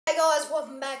Hey guys,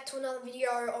 welcome back to another video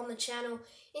on the channel.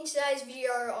 In today's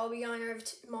video, I'll be going over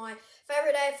to my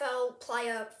favourite AFL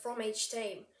player from each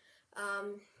team.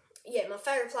 My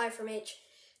favourite player from each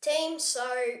team. So,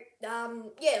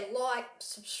 like,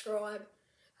 subscribe.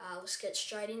 Let's get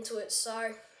straight into it.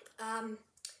 So, I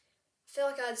feel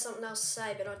like I had something else to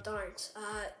say, but I don't.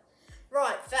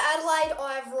 Right, for Adelaide,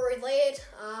 I have Rory Laird.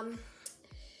 I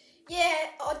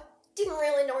didn't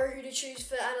really know who to choose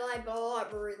for Adelaide, but I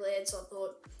like Rory Laird, so I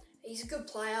thought he's a good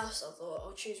player, so I thought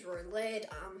I'll choose Rory Laird.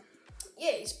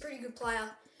 He's a pretty good player,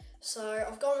 so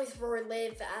I've gone with Rory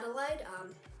Laird for Adelaide.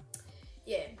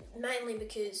 Mainly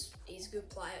because he's a good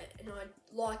player and I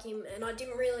like him, and I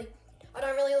don't really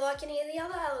like any of the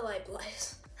other Adelaide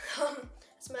players.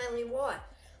 That's mainly why.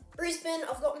 Brisbane,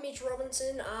 I've got Mitch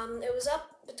Robinson. It was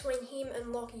up between him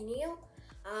and Lachie Neale.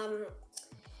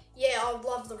 I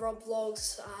love the Rob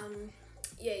vlogs.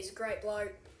 He's a great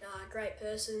bloke, great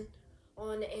person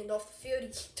on and off the field. He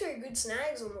kicked 2 good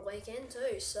snags on the weekend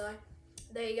too, so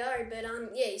there you go. But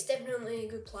he's definitely a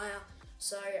good player,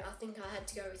 so I think I had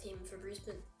to go with him for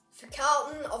Brisbane. For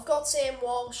Carlton, I've got Sam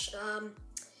Walsh.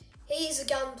 He's a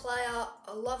gun player.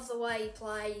 I love the way he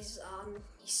plays.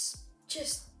 He's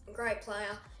just a great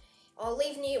player. I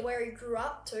live near where he grew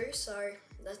up too, so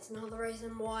that's another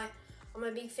reason why I'm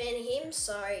a big fan of him.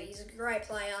 So he's a great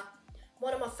player.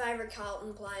 One of my favourite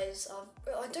Carlton players.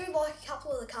 I do like a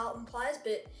couple of the Carlton players,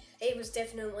 but he was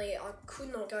definitely, I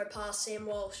could not go past Sam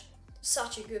Walsh.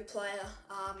 Such a good player.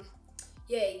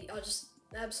 I just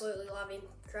absolutely love him.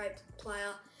 Great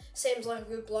player. Seems like a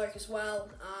good bloke as well.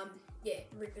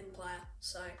 Ripping player.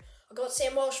 So I got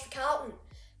Sam Walsh for Carlton.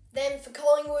 Then for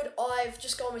Collingwood, I've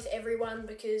just gone with everyone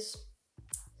because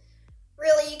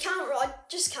really I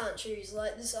just can't choose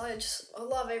like this. I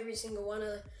love every single one of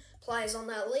the players on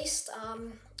that list.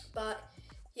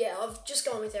 I've just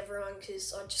gone with everyone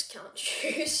because I just can't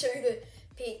choose who to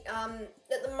pick.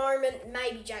 At the moment,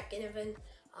 maybe Jack Ginnivan,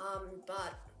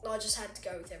 but I just had to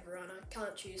go with everyone. I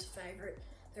can't choose a favourite.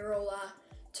 They're all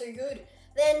too good.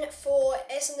 Then for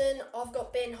Essendon, I've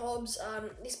got Ben Hobbs.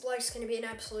 This bloke's going to be an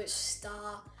absolute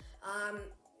star.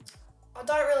 I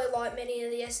don't really like many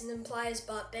of the Essendon players,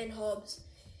 but Ben Hobbs,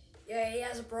 he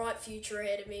has a bright future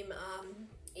ahead of him.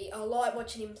 I like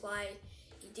watching him play.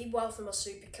 He did well for my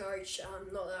super coach.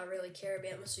 Not that I really care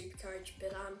about my super coach,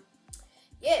 but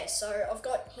so I've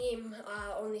got him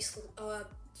on this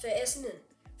for Essendon.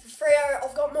 For Freo,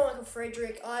 I've got Michael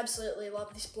Frederick. I absolutely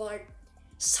love this bloke.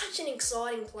 Such an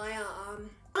exciting player.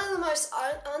 One of the most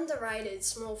underrated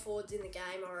small forwards in the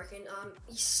game, I reckon.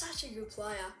 He's such a good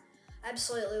player.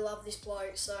 Absolutely love this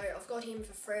bloke, so I've got him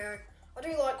for Freo. I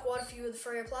do like quite a few of the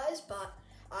Freo players, but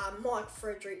Mike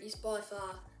Frederick is by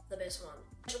far the best one.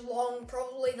 Geelong,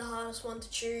 probably the hardest one to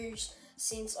choose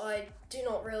since I do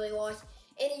not really like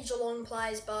any Geelong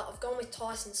players, but I've gone with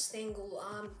Tyson Stengel.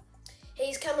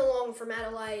 He's come along from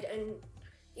Adelaide and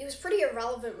he was pretty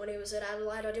irrelevant when he was at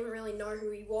Adelaide. I didn't really know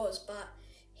who he was, but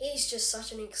he's just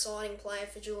such an exciting player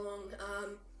for Geelong.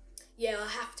 I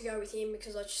have to go with him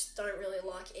because I just don't really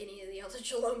like any of the other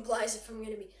Geelong players, if I'm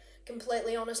going to be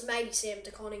completely honest. Maybe Sam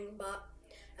De Koning, but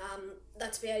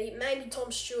that's about it. Maybe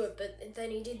Tom Stewart, but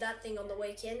then he did that thing on the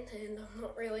weekend, and I'm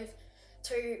not really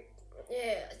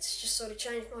it's just sort of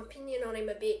changed my opinion on him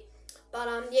a bit. But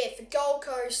for Gold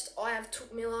Coast, I have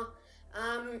Touk Miller.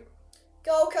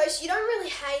 Gold Coast, you don't really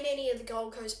hate any of the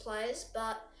Gold Coast players,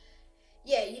 but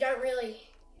you don't really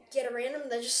get around them.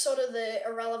 They're just sort of the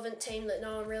irrelevant team that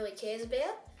no one really cares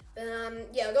about. But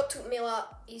I got Touk Miller.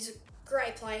 He's a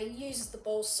great player. He uses the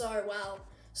ball so well.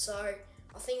 So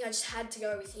I think I just had to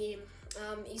go with him.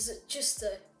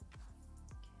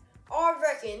 I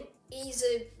reckon he's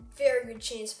a very good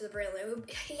chance for the Brownlow.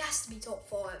 He has to be top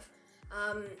 5.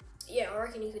 I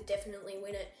reckon he could definitely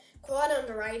win it. Quite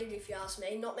underrated if you ask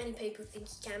me. Not many people think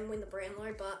he can win the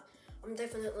Brownlow, but I'm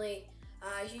definitely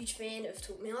a huge fan of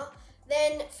Touk Miller.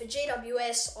 Then for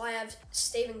GWS, I have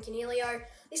Stephen Coniglio.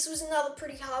 This was another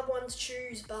pretty hard one to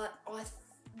choose, but I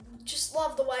just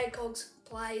love the way Cogs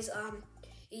plays.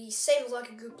 He seems like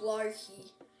a good bloke.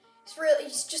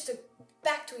 He's just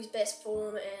back to his best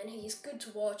form, and he's good to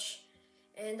watch.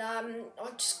 And I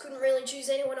just couldn't really choose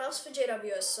anyone else for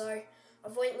GWS, so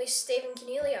I've went with Stephen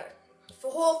Coniglio.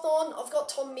 For Hawthorn, I've got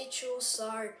Tom Mitchell,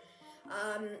 so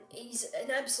he's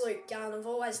an absolute gun. I've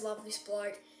always loved this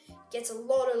bloke. Gets a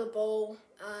lot of the ball,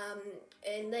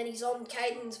 and then he's on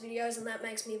Caden's videos, and that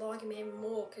makes me like him even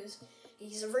more because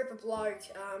he's a ripper bloke.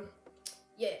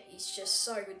 He's just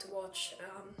so good to watch,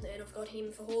 and I've got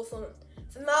him for Hawthorn.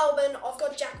 For Melbourne, I've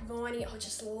got Jack Viney. I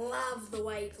just love the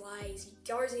way he plays. He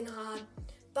goes in hard,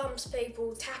 bumps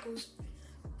people, tackles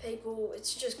people.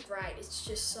 It's just great. It's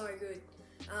just so good.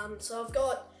 So I've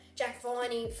got Jack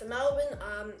Viney for Melbourne.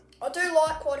 I do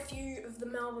like quite a few of the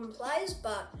Melbourne players,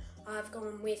 but I've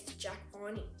gone with Jack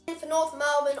Viney. And for North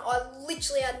Melbourne, I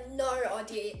literally had no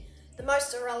idea. The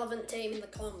most irrelevant team in the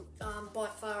comp by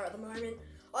far at the moment.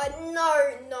 I had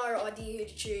no idea who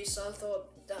to choose, so I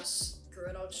thought, that's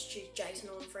good, I'll just choose Jason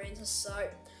Horne-Francis. So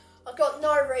I've got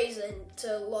no reason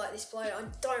to like this player. I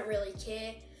don't really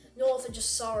care. North are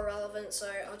just so irrelevant, so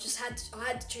I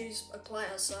had to choose a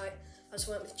player, so I just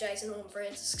went with Jason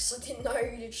Horne-Francis because I didn't know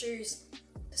who to choose.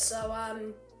 So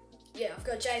yeah, I've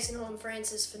got Jason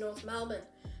Horne-Francis for North Melbourne.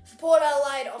 For Port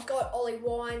Adelaide, I've got Ollie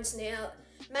Wines now,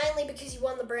 mainly because he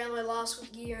won the Brownlow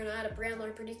last year and I had a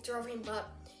Brownlow predictor of him, but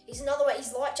he's another way,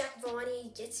 he's like Jack Viney, he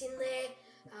gets in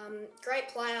there, great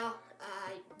player,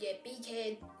 yeah, big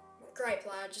head, great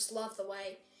player, just love the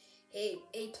way he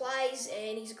plays,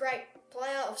 and he's a great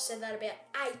player. I've said that about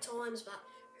 8 times, but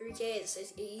who cares,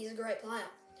 he's a great player.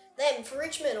 Then for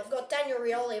Richmond, I've got Daniel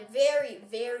Rioli, a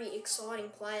very exciting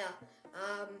player.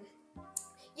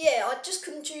 Yeah, I just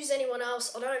couldn't choose anyone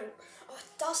else.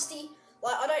 Dusty,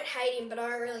 like, I don't hate him, but I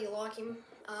don't really like him.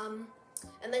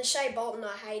 And then Shea Bolton,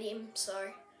 I hate him, so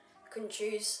I couldn't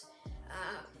choose.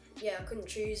 Yeah, I couldn't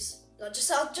choose.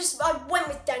 I went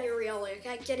with Daniel Rioli,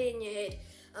 okay? Get it in your head.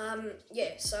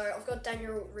 Yeah, so I've got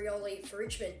Daniel Rioli for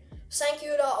Richmond. St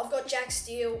Kilda, I've got Jack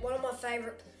Steele, one of my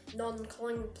favourite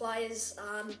non-Collingwood players.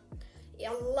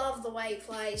 Yeah, I love the way he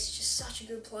plays, just such a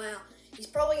good player.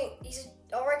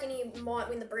 I reckon he might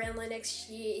win the Brownlow next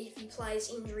year if he plays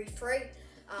injury-free.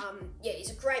 Yeah,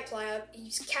 he's a great player.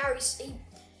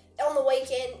 On the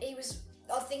weekend,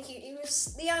 I think he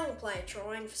was the only player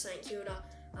trying for St Kilda.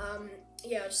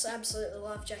 Yeah, I just absolutely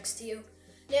love Jack Steele.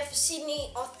 Now for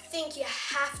Sydney, I think you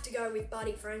have to go with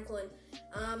Buddy Franklin.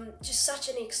 Just such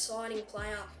an exciting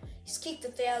player. He's kicked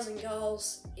 1,000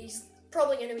 goals. He's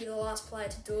probably going to be the last player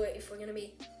to do it if we're going to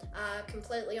be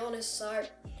completely honest. So,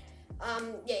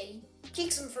 yeah, he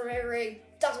kicks them from every,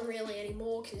 doesn't really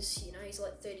anymore because, you know, he's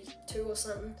like 32 or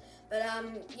something. But,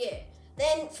 yeah.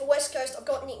 Then for West Coast, I've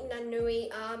got Nick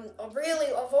Naitanui.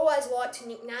 I've always liked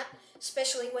Nick Nat,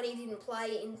 especially when he didn't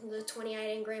play in the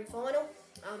 2018 Grand Final.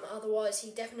 Otherwise,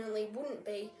 he definitely wouldn't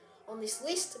be on this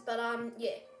list. But,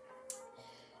 yeah.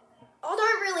 I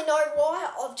don't really know why.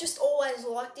 I've just always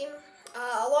liked him.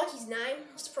 I like his name.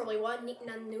 That's probably why, Nick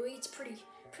Naitanui. It's a pretty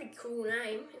cool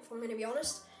name, if I'm going to be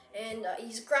honest. And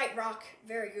he's a great ruck,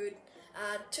 very good.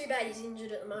 Too bad he's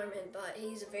injured at the moment, but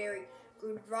he's a very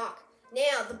good ruck.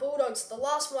 Now, the Bulldogs, the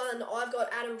last one, I've got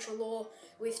Adam Treloar,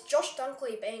 with Josh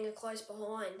Dunkley being a close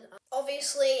behind.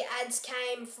 Obviously, Ads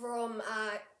came from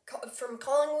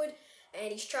Collingwood,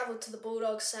 and he's travelled to the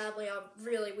Bulldogs. Sadly, I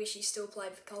really wish he still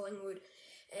played for Collingwood.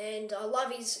 And I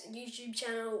love his YouTube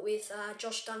channel with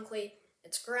Josh Dunkley.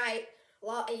 It's great.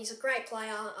 He's a great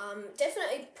player.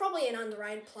 Definitely, probably an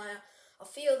underrated player. I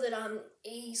feel that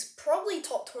he's probably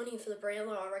top 20 for the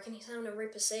Brownlow. I reckon he's having a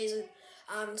ripper season.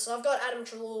 So I've got Adam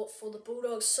Treloar for the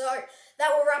Bulldogs. So that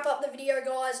will wrap up the video,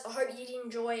 guys. I hope you did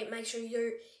enjoy it. Make sure you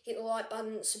do hit the like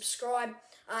button, subscribe.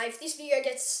 If this video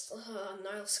gets,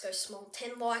 let's go small,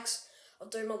 10 likes, I'll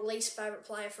do my least favourite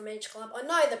player from each club. I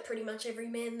know that pretty much every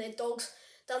man and their dog's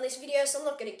done this video, so I'm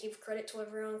not going to give credit to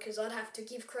everyone because I'd have to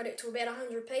give credit to about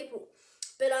 100 people.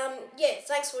 But yeah,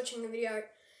 thanks for watching the video.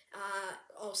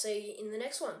 I'll see you in the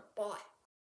next one. Bye.